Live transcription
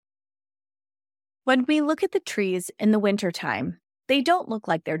When we look at the trees in the wintertime, they don't look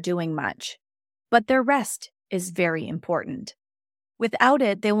like they're doing much, but their rest is very important. Without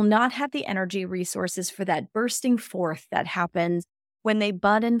it, they will not have the energy resources for that bursting forth that happens when they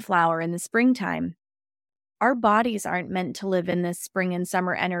bud and flower in the springtime. Our bodies aren't meant to live in this spring and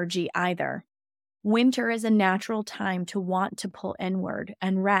summer energy either. Winter is a natural time to want to pull inward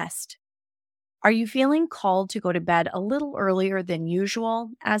and rest. Are you feeling called to go to bed a little earlier than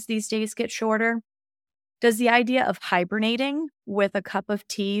usual as these days get shorter? Does the idea of hibernating with a cup of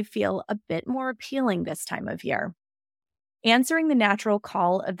tea feel a bit more appealing this time of year? Answering the natural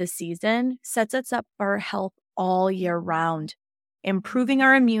call of the season sets us up for health all year round, improving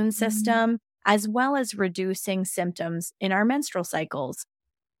our immune system as well as reducing symptoms in our menstrual cycles.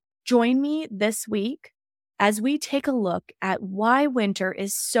 Join me this week as we take a look at why winter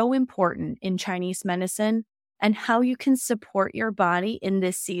is so important in Chinese medicine and how you can support your body in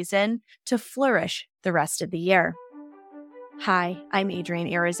this season to flourish the rest of the year. Hi, I'm Adrienne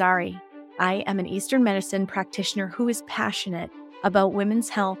Irizarry. I am an Eastern medicine practitioner who is passionate about women's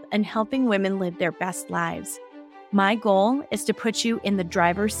health and helping women live their best lives. My goal is to put you in the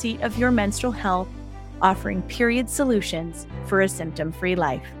driver's seat of your menstrual health, offering period solutions for a symptom-free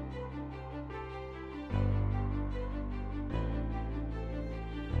life.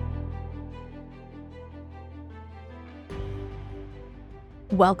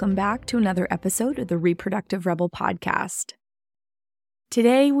 Welcome back to another episode of the Reproductive Rebel podcast.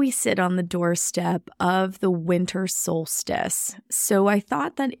 Today, we sit on the doorstep of the winter solstice, so I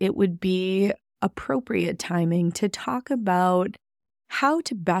thought that it would be appropriate timing to talk about how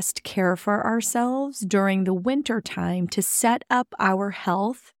to best care for ourselves during the winter time to set up our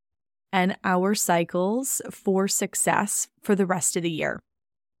health and our cycles for success for the rest of the year.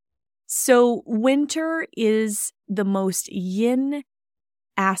 So winter is the most yin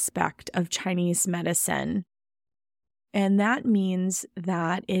aspect of Chinese medicine. And that means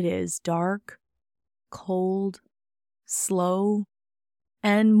that it is dark, cold, slow,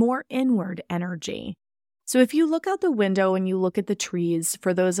 and more inward energy. So if you look out the window and you look at the trees,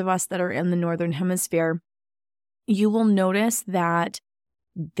 for those of us that are in the Northern Hemisphere, you will notice that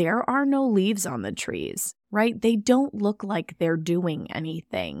there are no leaves on the trees, right? They don't look like they're doing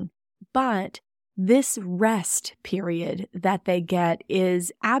anything. But this rest period that they get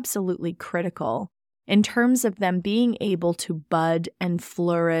is absolutely critical in terms of them being able to bud and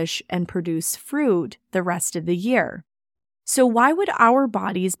flourish and produce fruit the rest of the year. So why would our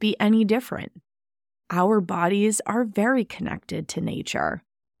bodies be any different? Our bodies are very connected to nature.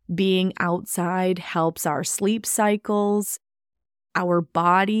 Being outside helps our sleep cycles. Our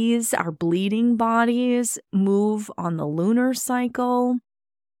bodies, our bleeding bodies, move on the lunar cycle.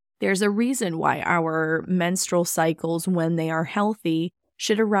 There's a reason why our menstrual cycles, when they are healthy,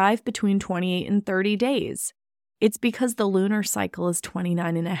 should arrive between 28 and 30 days. It's because the lunar cycle is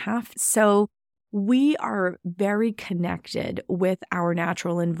 29 and a half. So we are very connected with our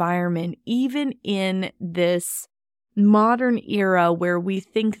natural environment, even in this modern era where we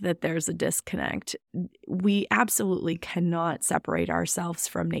think that there's a disconnect. We absolutely cannot separate ourselves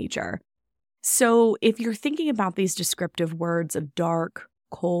from nature. So if you're thinking about these descriptive words of dark,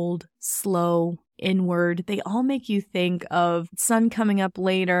 cold, slow, inward, they all make you think of sun coming up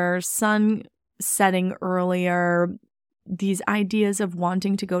later, sun setting earlier, these ideas of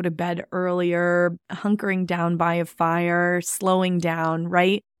wanting to go to bed earlier, hunkering down by a fire, slowing down,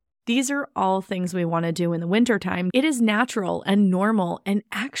 right? These are all things we want to do in the wintertime. It is natural and normal and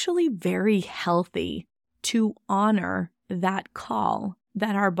actually very healthy to honor that call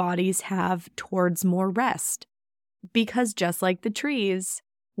that our bodies have towards more rest. Because just like the trees,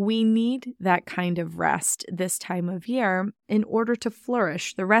 we need that kind of rest this time of year in order to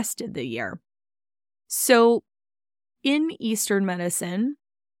flourish the rest of the year. So in Eastern medicine,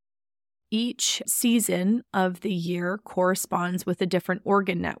 each season of the year corresponds with a different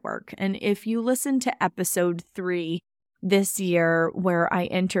organ network. And if you listen to episode 3 this year, where I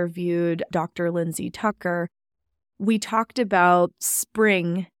interviewed Dr. Lindsay Tucker, we talked about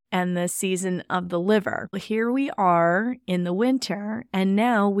spring and the season of the liver. Here we are in the winter, and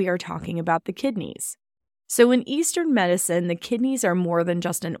now we are talking about the kidneys. So in Eastern medicine, the kidneys are more than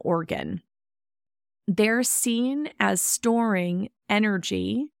just an organ. They're seen as storing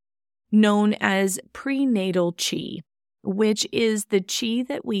energy known as prenatal qi, which is the qi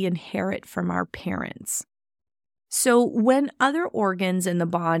that we inherit from our parents. So when other organs in the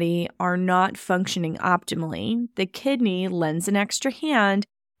body are not functioning optimally, the kidney lends an extra hand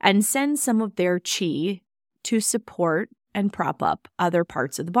and send some of their qi to support and prop up other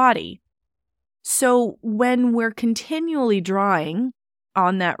parts of the body. So when we're continually drawing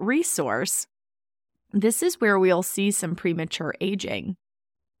on that resource, this is where we'll see some premature aging,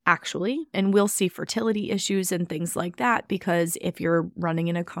 actually, and we'll see fertility issues and things like that, because if you're running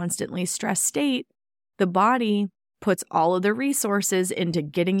in a constantly stressed state, the body puts all of the resources into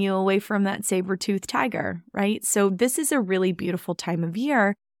getting you away from that saber-toothed tiger, right? So this is a really beautiful time of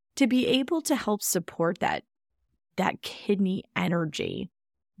year to be able to help support that kidney energy.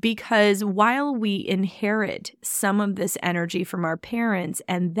 Because while we inherit some of this energy from our parents,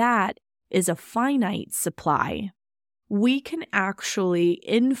 and that is a finite supply, we can actually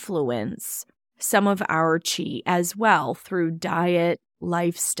influence some of our chi as well through diet,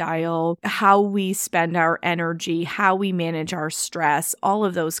 lifestyle, how we spend our energy, how we manage our stress, all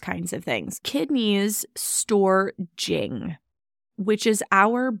of those kinds of things. Kidneys store Jing, which is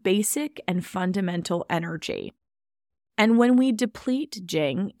our basic and fundamental energy. And when we deplete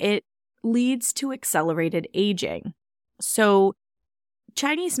Jing, it leads to accelerated aging. So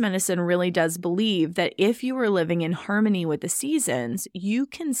Chinese medicine really does believe that if you are living in harmony with the seasons, you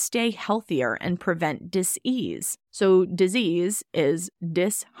can stay healthier and prevent dis-ease. So disease is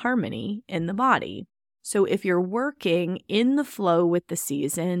disharmony in the body. So if you're working in the flow with the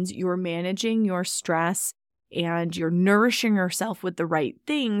seasons, you're managing your stress, and you're nourishing yourself with the right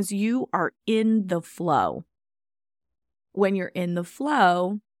things, you are in the flow. When you're in the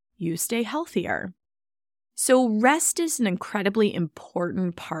flow, you stay healthier. So rest is an incredibly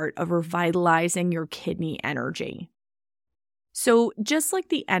important part of revitalizing your kidney energy. So just like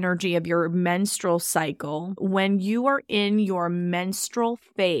the energy of your menstrual cycle, when you are in your menstrual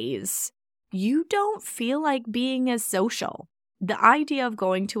phase, you don't feel like being as social. The idea of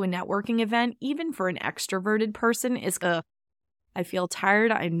going to a networking event, even for an extroverted person, is I feel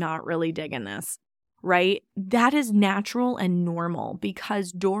tired, I'm not really digging this, right? That is natural and normal,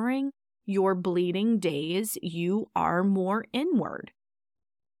 because during your bleeding days, you are more inward.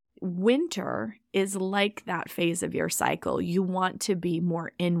 Winter is like that phase of your cycle. You want to be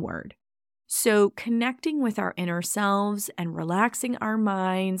more inward. So connecting with our inner selves and relaxing our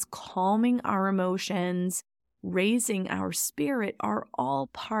minds, calming our emotions, raising our spirit are all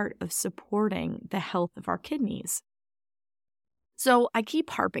part of supporting the health of our kidneys. So I keep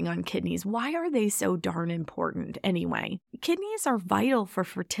harping on kidneys. Why are they so darn important anyway? Kidneys are vital for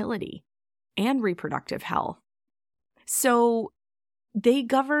fertility and reproductive health. So they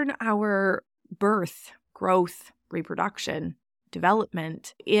govern our birth, growth, reproduction,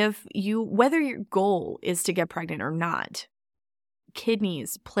 development. Whether your goal is to get pregnant or not,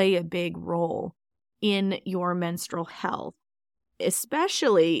 kidneys play a big role in your menstrual health,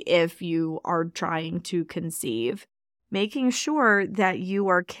 especially if you are trying to conceive. Making sure that you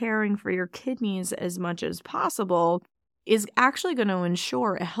are caring for your kidneys as much as possible is actually going to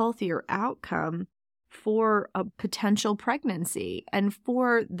ensure a healthier outcome for a potential pregnancy and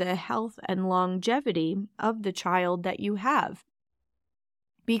for the health and longevity of the child that you have.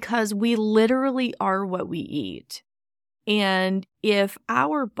 Because we literally are what we eat. And if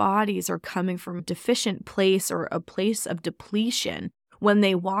our bodies are coming from a deficient place or a place of depletion when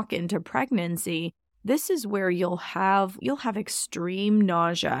they walk into pregnancy, this is where you'll have extreme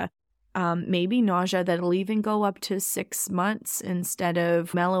nausea, maybe nausea that'll even go up to 6 months instead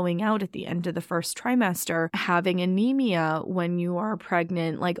of mellowing out at the end of the first trimester, having anemia when you are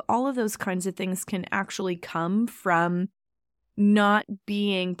pregnant. Like all of those kinds of things can actually come from not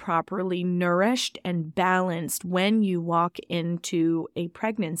being properly nourished and balanced when you walk into a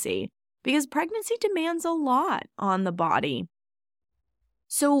pregnancy, because pregnancy demands a lot on the body.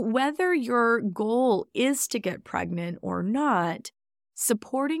 So whether your goal is to get pregnant or not,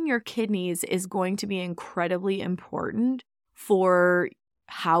 supporting your kidneys is going to be incredibly important for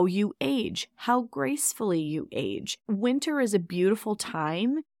how you age, how gracefully you age. Winter is a beautiful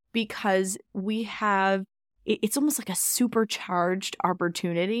time because it's almost like a supercharged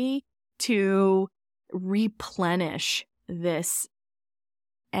opportunity to replenish this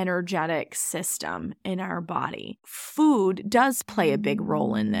energetic system in our body. Food does play a big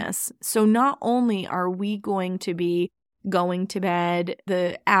role in this. So not only are we going to be going to bed,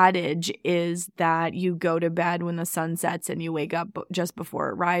 the adage is that you go to bed when the sun sets and you wake up just before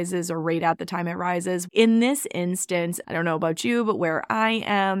it rises or right at the time it rises. In this instance, I don't know about you, but where I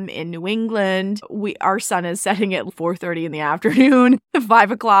am in New England, our sun is setting at 4:30 in the afternoon,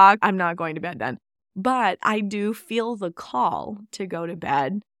 5 o'clock. I'm not going to bed then. But I do feel the call to go to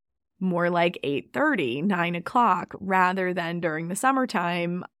bed more like 8:30, 9 o'clock, rather than during the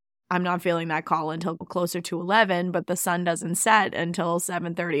summertime. I'm not feeling that call until closer to 11, but the sun doesn't set until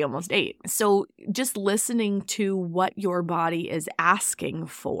 7:30, almost 8. So just listening to what your body is asking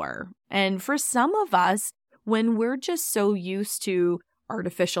for. And for some of us, when we're just so used to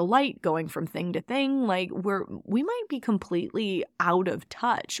artificial light going from thing to thing. Like we might be completely out of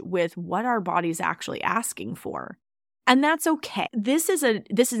touch with what our body's actually asking for. And that's okay. This is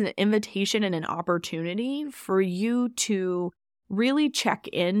an invitation and an opportunity for you to really check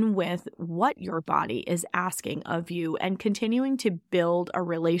in with what your body is asking of you and continuing to build a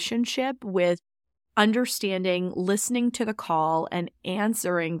relationship with understanding, listening to the call, and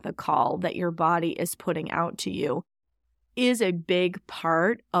answering the call that your body is putting out to you is a big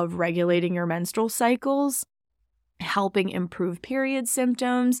part of regulating your menstrual cycles, helping improve period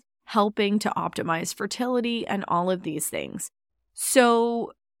symptoms, helping to optimize fertility, and all of these things.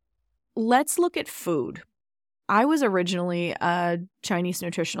 So let's look at food. I was originally a Chinese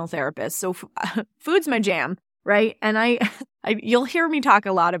nutritional therapist, so food's my jam, right? And you'll hear me talk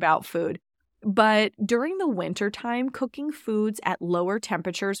a lot about food. But during the winter time, cooking foods at lower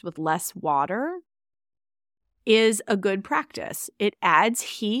temperatures with less water is a good practice. It adds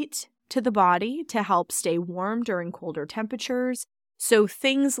heat to the body to help stay warm during colder temperatures. So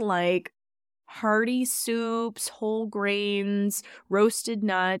things like hearty soups, whole grains, roasted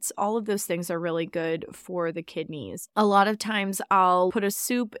nuts, all of those things are really good for the kidneys. A lot of times I'll put a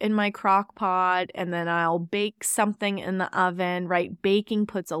soup in my crock pot and then I'll bake something in the oven, right? Baking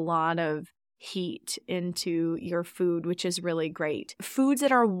puts a lot of heat into your food, which is really great. Foods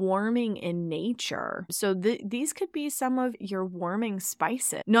that are warming in nature. So these could be some of your warming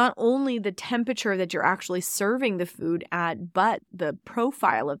spices. Not only the temperature that you're actually serving the food at, but the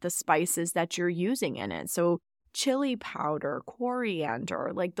profile of the spices that you're using in it. So chili powder,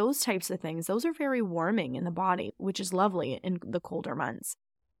 coriander, like those types of things, those are very warming in the body, which is lovely in the colder months.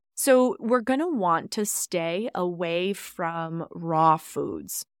 So we're going to want to stay away from raw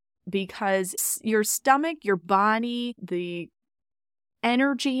foods, because your stomach, your body, the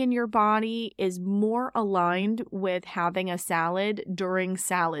energy in your body is more aligned with having a salad during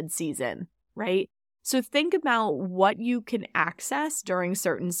salad season, right? So think about what you can access during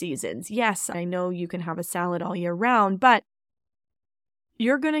certain seasons. Yes, I know you can have a salad all year round, but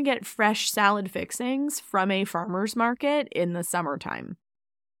you're going to get fresh salad fixings from a farmer's market in the summertime.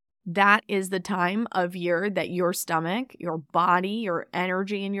 That is the time of year that your stomach, your body, your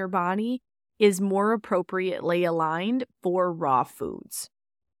energy in your body is more appropriately aligned for raw foods.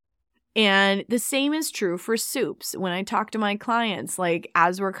 And the same is true for soups. When I talk to my clients, like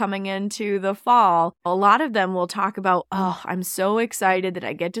as we're coming into the fall, a lot of them will talk about, oh, I'm so excited that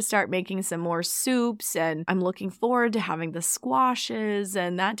I get to start making some more soups and I'm looking forward to having the squashes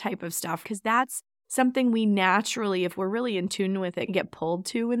and that type of stuff, because that's something we naturally, if we're really in tune with it, get pulled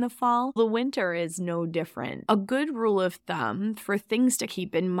to in the fall. The winter is no different. A good rule of thumb for things to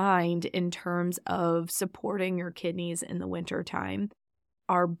keep in mind in terms of supporting your kidneys in the winter time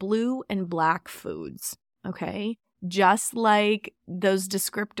are blue and black foods, okay? Just like those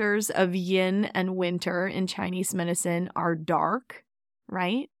descriptors of yin and winter in Chinese medicine are dark,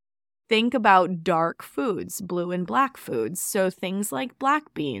 right? Think about dark foods, blue and black foods. So things like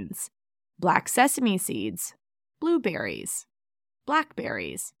black beans, black sesame seeds, blueberries,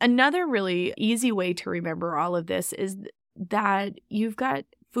 blackberries. Another really easy way to remember all of this is that you've got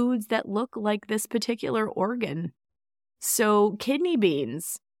foods that look like this particular organ. So kidney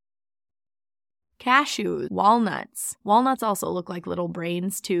beans, cashews, walnuts. Walnuts also look like little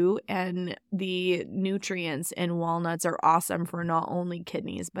brains too, and the nutrients in walnuts are awesome for not only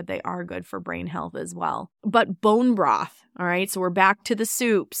kidneys, but they are good for brain health as well. But bone broth, all right, so we're back to the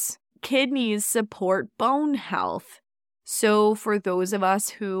soups. Kidneys support bone health. So for those of us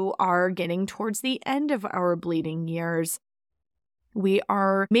who are getting towards the end of our bleeding years, we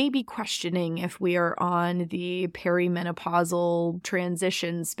are maybe questioning if we are on the perimenopausal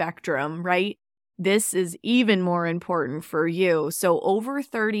transition spectrum, right? This is even more important for you. So over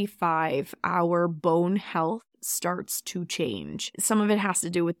 35, our bone health starts to change. Some of it has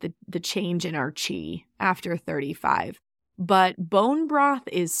to do with the change in our chi after 35. But bone broth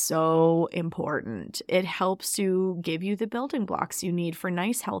is so important. It helps to give you the building blocks you need for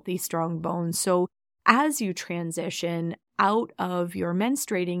nice, healthy, strong bones. So as you transition out of your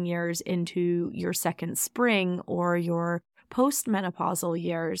menstruating years into your second spring or your postmenopausal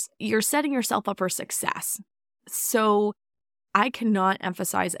years, you're setting yourself up for success. So I cannot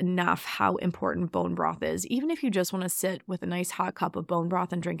emphasize enough how important bone broth is. Even if you just want to sit with a nice hot cup of bone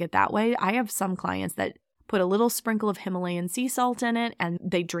broth and drink it that way, I have some clients that put a little sprinkle of Himalayan sea salt in it and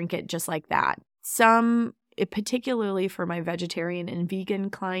they drink it just like that. Some, particularly for my vegetarian and vegan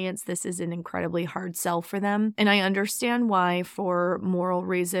clients, this is an incredibly hard sell for them. And I understand why, for moral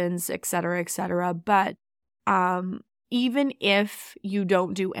reasons, et cetera, but even if you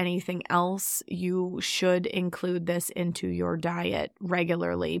don't do anything else, you should include this into your diet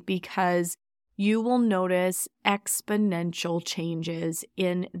regularly because you will notice exponential changes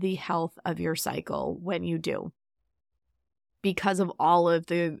in the health of your cycle when you do, because of all of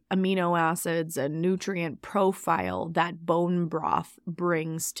the amino acids and nutrient profile that bone broth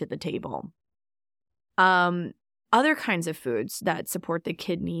brings to the table. Other kinds of foods that support the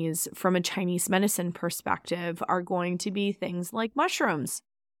kidneys from a Chinese medicine perspective are going to be things like mushrooms.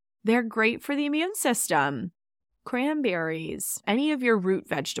 They're great for the immune system. Cranberries, any of your root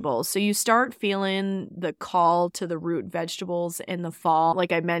vegetables. So you start feeling the call to the root vegetables in the fall.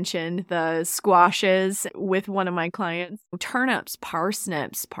 Like I mentioned, the squashes with one of my clients. Turnips,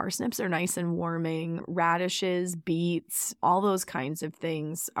 parsnips. Parsnips are nice and warming. Radishes, beets, all those kinds of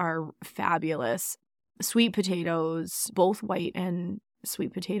things are fabulous. Sweet potatoes, both white and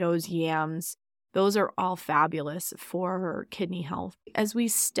sweet potatoes, yams. Those are all fabulous for kidney health. As we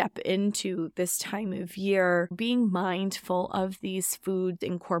step into this time of year, being mindful of these foods,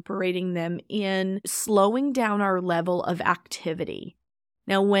 incorporating them in, slowing down our level of activity.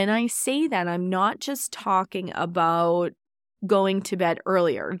 Now, when I say that, I'm not just talking about going to bed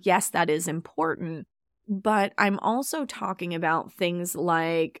earlier. Yes, that is important. But I'm also talking about things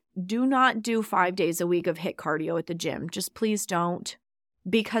like do not do 5 days a week of HIIT cardio at the gym. Just please don't.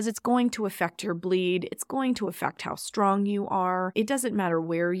 Because it's going to affect your bleed. It's going to affect how strong you are. It doesn't matter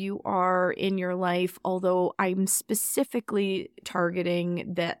where you are in your life, although I'm specifically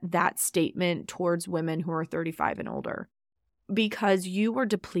targeting that statement towards women who are 35 and older. Because you are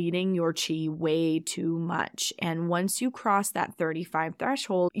depleting your chi way too much. And once you cross that 35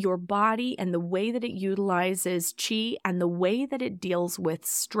 threshold, your body and the way that it utilizes chi and the way that it deals with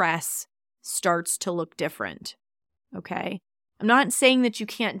stress starts to look different. Okay? I'm not saying that you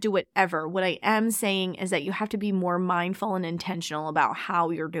can't do it ever. What I am saying is that you have to be more mindful and intentional about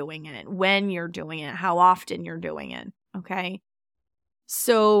how you're doing it, when you're doing it, how often you're doing it. Okay?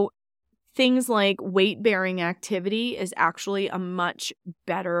 So things like weight-bearing activity is actually a much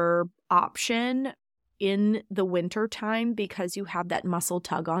better option in the winter time because you have that muscle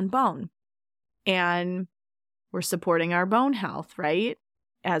tug on bone. And we're supporting our bone health, right?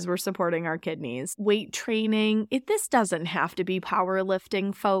 As we're supporting our kidneys. Weight training, this doesn't have to be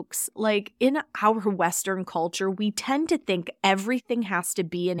powerlifting, folks. Like in our Western culture, we tend to think everything has to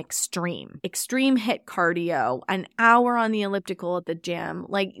be an extreme. Extreme HIIT cardio, an hour on the elliptical at the gym.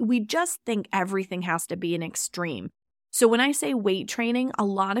 Like we just think everything has to be an extreme. So when I say weight training, a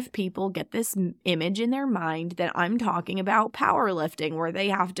lot of people get this image in their mind that I'm talking about powerlifting, where they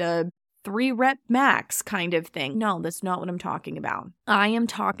have to 3-rep max kind of thing. No, that's not what I'm talking about. I am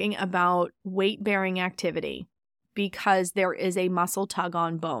talking about weight-bearing activity because there is a muscle tug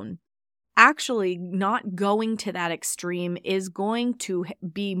on bone. Actually, not going to that extreme is going to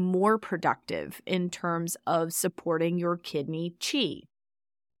be more productive in terms of supporting your kidney chi.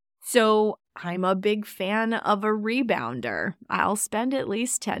 So I'm a big fan of a rebounder. I'll spend at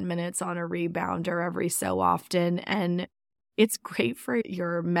least 10 minutes on a rebounder every so often, and it's great for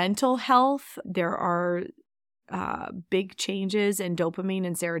your mental health. There are big changes in dopamine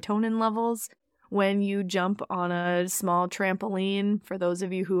and serotonin levels when you jump on a small trampoline. For those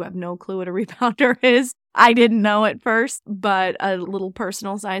of you who have no clue what a rebounder is, I didn't know at first, but a little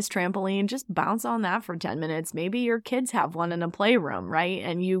personal-sized trampoline, just bounce on that for 10 minutes. Maybe your kids have one in a playroom, right?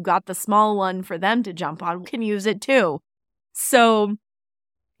 And you got the small one for them to jump on. You can use it too. So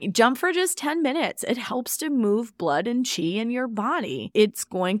jump for just 10 minutes. It helps to move blood and chi in your body. It's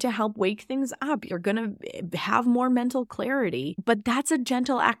going to help wake things up. You're going to have more mental clarity, but that's a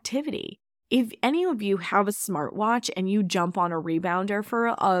gentle activity. If any of you have a smartwatch and you jump on a rebounder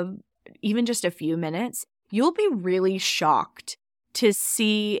for even just a few minutes, you'll be really shocked to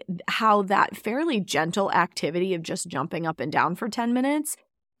see how that fairly gentle activity of just jumping up and down for 10 minutes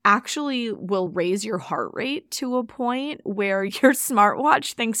actually will raise your heart rate to a point where your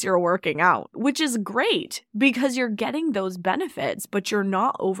smartwatch thinks you're working out, which is great because you're getting those benefits, but you're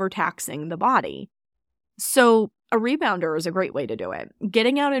not overtaxing the body. So a rebounder is a great way to do it.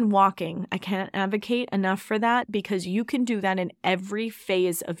 Getting out and walking, I can't advocate enough for that because you can do that in every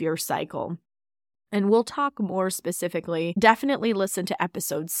phase of your cycle. And we'll talk more specifically. Definitely listen to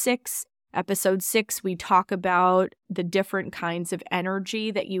episode 6. Episode 6, we talk about the different kinds of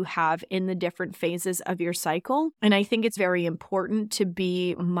energy that you have in the different phases of your cycle. And I think it's very important to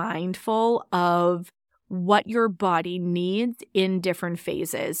be mindful of what your body needs in different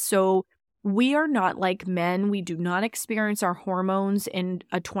phases. So we are not like men. We do not experience our hormones in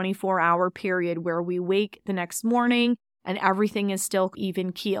a 24-hour period where we wake the next morning and everything is still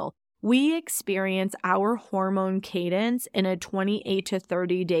even keel. We experience our hormone cadence in a 28 to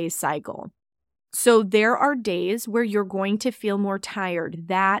 30 day cycle. So there are days where you're going to feel more tired.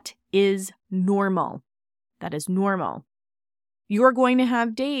 That is normal. That is normal. You're going to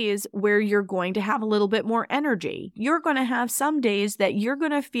have days where you're going to have a little bit more energy. You're going to have some days that you're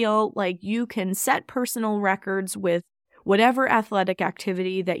going to feel like you can set personal records with whatever athletic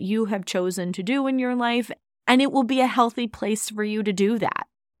activity that you have chosen to do in your life, and it will be a healthy place for you to do that.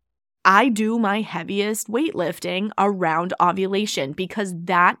 I do my heaviest weightlifting around ovulation because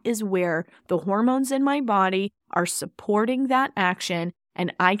that is where the hormones in my body are supporting that action,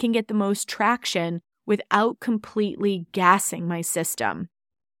 and I can get the most traction without completely gassing my system.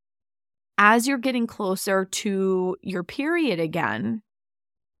 As you're getting closer to your period again,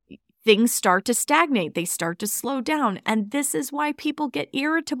 things start to stagnate. They start to slow down. And this is why people get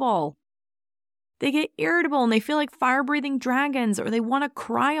irritable. They get irritable and they feel like fire-breathing dragons, or they want to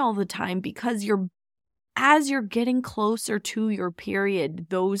cry all the time because as you're getting closer to your period,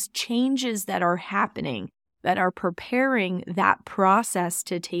 those changes that are happening, that are preparing that process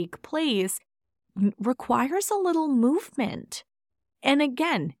to take place, requires a little movement. And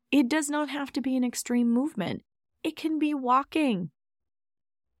again, it does not have to be an extreme movement. It can be walking.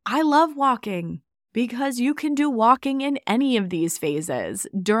 I love walking because you can do walking in any of these phases.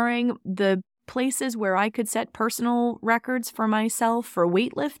 During the places where I could set personal records for myself for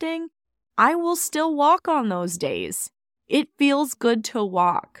weightlifting, I will still walk on those days. It feels good to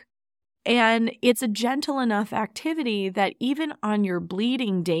walk. And it's a gentle enough activity that even on your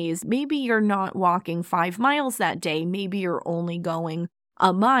bleeding days, maybe you're not walking 5 miles that day. Maybe you're only going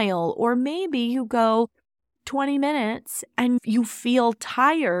a mile, or maybe you go 20 minutes and you feel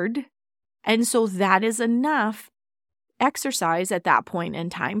tired. And so that is enough exercise at that point in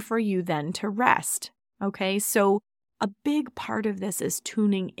time for you then to rest. Okay, so a big part of this is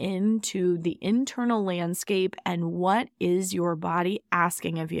tuning into the internal landscape and what is your body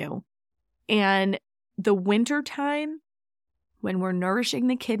asking of you. And the winter time, when we're nourishing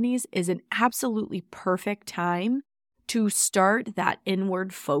the kidneys, is an absolutely perfect time to start that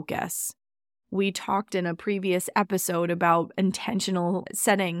inward focus. We talked in a previous episode about intentional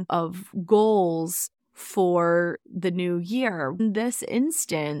setting of goals for the new year. In this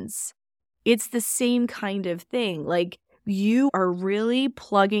instance, it's the same kind of thing. Like, you are really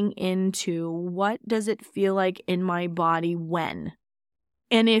plugging into what does it feel like in my body when?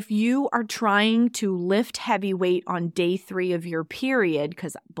 And if you are trying to lift heavy weight on day 3 of your period,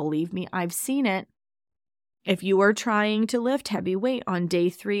 because believe me, I've seen it. If you are trying to lift heavy weight on day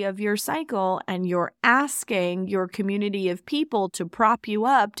 3 of your cycle and you're asking your community of people to prop you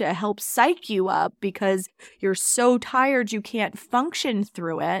up, to help psych you up because you're so tired you can't function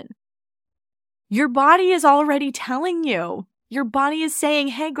through it, your body is already telling you. Your body is saying,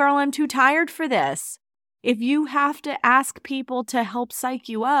 hey girl, I'm too tired for this. If you have to ask people to help psych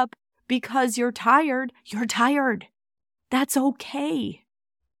you up because you're tired, you're tired. That's okay.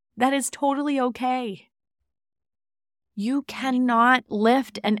 That is totally okay. You cannot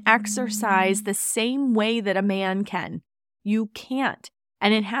lift and exercise the same way that a man can. You can't.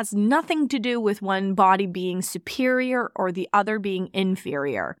 And it has nothing to do with one body being superior or the other being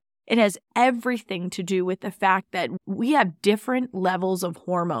inferior. It has everything to do with the fact that we have different levels of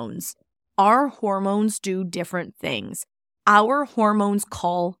hormones. Our hormones do different things. Our hormones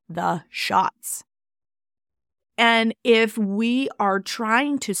call the shots. And if we are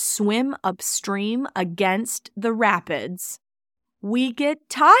trying to swim upstream against the rapids, we get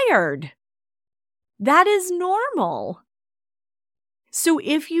tired. That is normal. So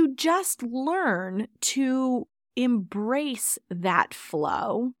if you just learn to embrace that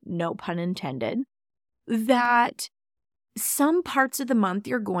flow, no pun intended, that some parts of the month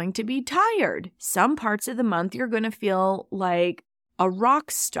you're going to be tired. Some parts of the month you're going to feel like a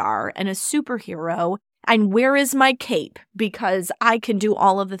rock star and a superhero. And where is my cape? Because I can do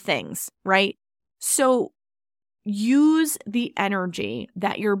all of the things, right? So use the energy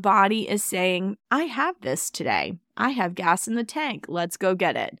that your body is saying, I have this today. I have gas in the tank. Let's go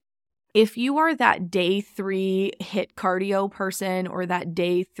get it. If you are that day 3 HIIT cardio person or that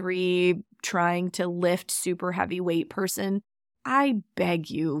day 3 trying to lift super heavy weight person, I beg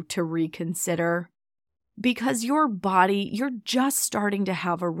you to reconsider. Because your body, you're just starting to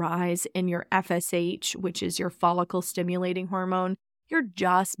have a rise in your FSH, which is your follicle stimulating hormone. You're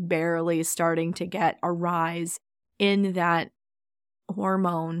just barely starting to get a rise in that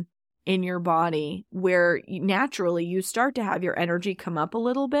hormone in your body where naturally you start to have your energy come up a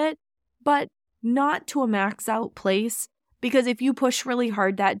little bit, but not to a max out place. Because if you push really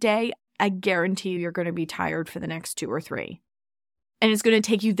hard that day, I guarantee you're going to be tired for the next 2 or 3. And it's going to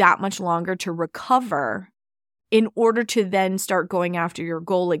take you that much longer to recover in order to then start going after your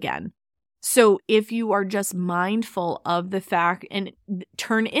goal again. So if you are just mindful of the fact and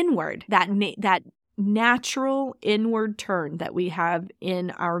turn inward, that natural inward turn that we have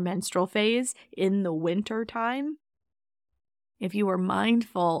in our menstrual phase in the winter time, if you are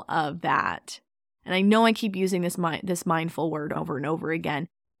mindful of that, and I know I keep using this mindful word over and over again,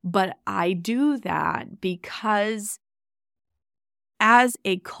 but I do that because as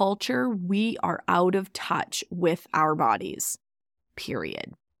a culture, we are out of touch with our bodies,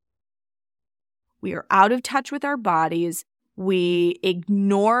 period. We are out of touch with our bodies. We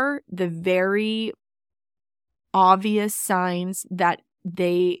ignore the very obvious signs that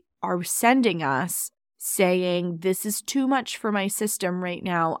they are sending us, saying, this is too much for my system right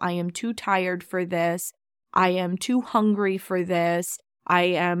now. I am too tired for this. I am too hungry for this. I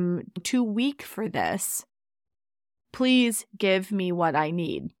am too weak for this. Please give me what I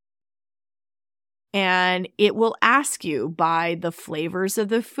need. And it will ask you by the flavors of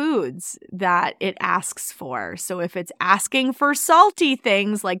the foods that it asks for. So if it's asking for salty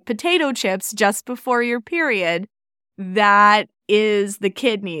things like potato chips just before your period, that is the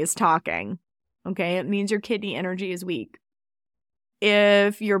kidneys talking. Okay, it means your kidney energy is weak.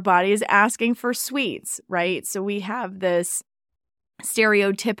 If your body is asking for sweets, right? So we have this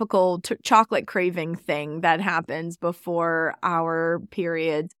stereotypical chocolate craving thing that happens before our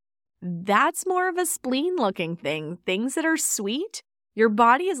periods. That's more of a spleen looking thing. Things that are sweet, your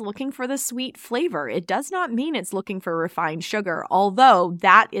body is looking for the sweet flavor. It does not mean it's looking for refined sugar, although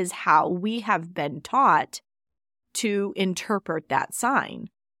that is how we have been taught to interpret that sign.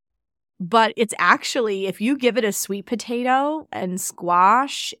 But it's actually, if you give it a sweet potato and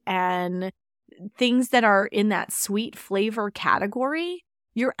squash and things that are in that sweet flavor category,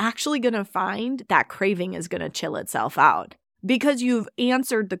 you're actually going to find that craving is going to chill itself out because you've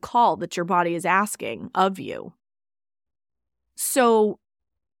answered the call that your body is asking of you. So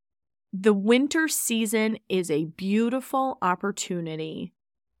the winter season is a beautiful opportunity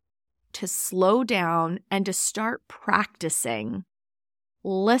to slow down and to start practicing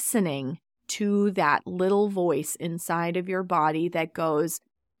listening to that little voice inside of your body that goes,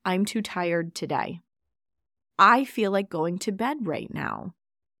 I'm too tired today. I feel like going to bed right now.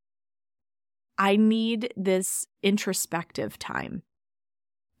 I need this introspective time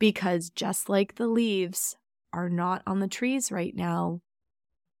because just like the leaves are not on the trees right now,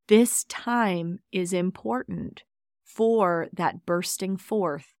 this time is important for that bursting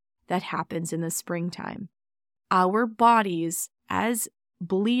forth that happens in the springtime. Our bodies, as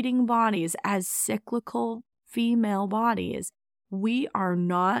bleeding bodies, as cyclical female bodies, we are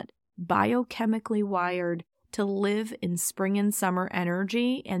not biochemically wired to live in spring and summer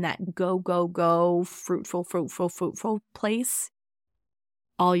energy and that go, go, go, fruitful place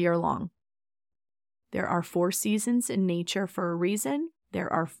all year long. There are 4 seasons in nature for a reason.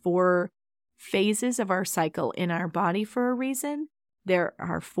 There are 4 phases of our cycle in our body for a reason. There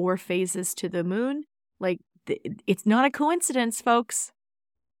are 4 phases to the moon. It's not a coincidence, folks.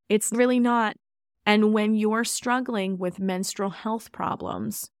 It's really not. And when you're struggling with menstrual health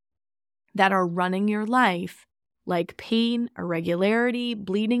problems that are running your life, like pain, irregularity,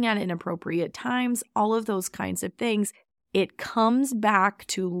 bleeding at inappropriate times, all of those kinds of things, it comes back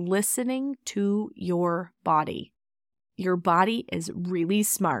to listening to your body. Your body is really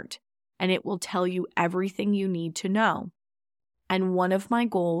smart, and it will tell you everything you need to know. And one of my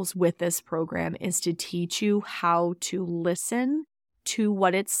goals with this program is to teach you how to listen to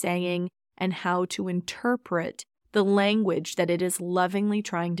what it's saying and how to interpret the language that it is lovingly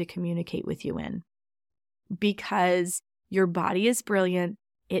trying to communicate with you in. Because your body is brilliant,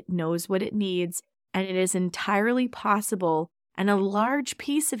 it knows what it needs, and it is entirely possible, and a large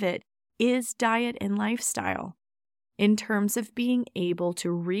piece of it is diet and lifestyle, in terms of being able to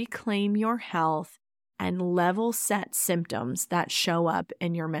reclaim your health and level set symptoms that show up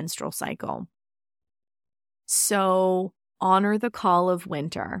in your menstrual cycle. So honor the call of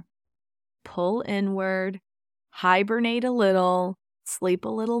winter. Pull inward, hibernate a little, sleep a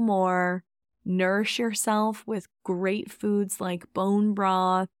little more, nourish yourself with great foods like bone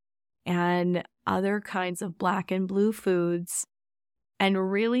broth and other kinds of black and blue foods,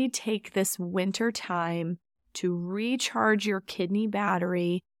 and really take this winter time to recharge your kidney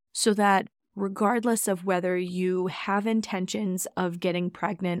battery so that regardless of whether you have intentions of getting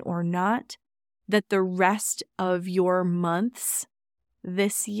pregnant or not, that the rest of your months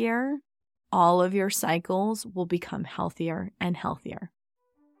this year, all of your cycles will become healthier and healthier.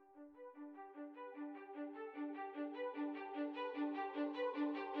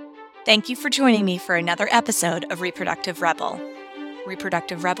 Thank you for joining me for another episode of Reproductive Rebel.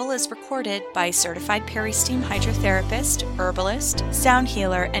 Reproductive Rebel is recorded by certified peri-steam hydrotherapist, herbalist, sound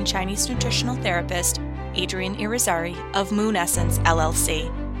healer, and Chinese nutritional therapist Adrienne Irizarry of Moon Essence LLC.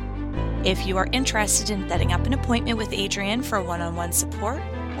 If you are interested in setting up an appointment with Adrienne for one-on-one support,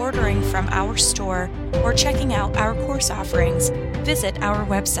 ordering from our store, or checking out our course offerings, visit our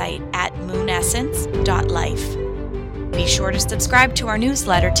website at moonessence.life. Be sure to subscribe to our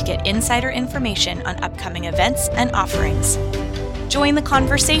newsletter to get insider information on upcoming events and offerings. Join the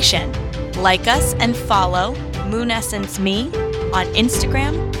conversation. Like us and follow Moon Essence Me on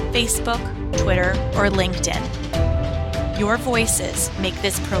Instagram, Facebook, Twitter, or LinkedIn. Your voices make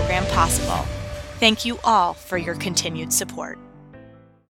this program possible. Thank you all for your continued support.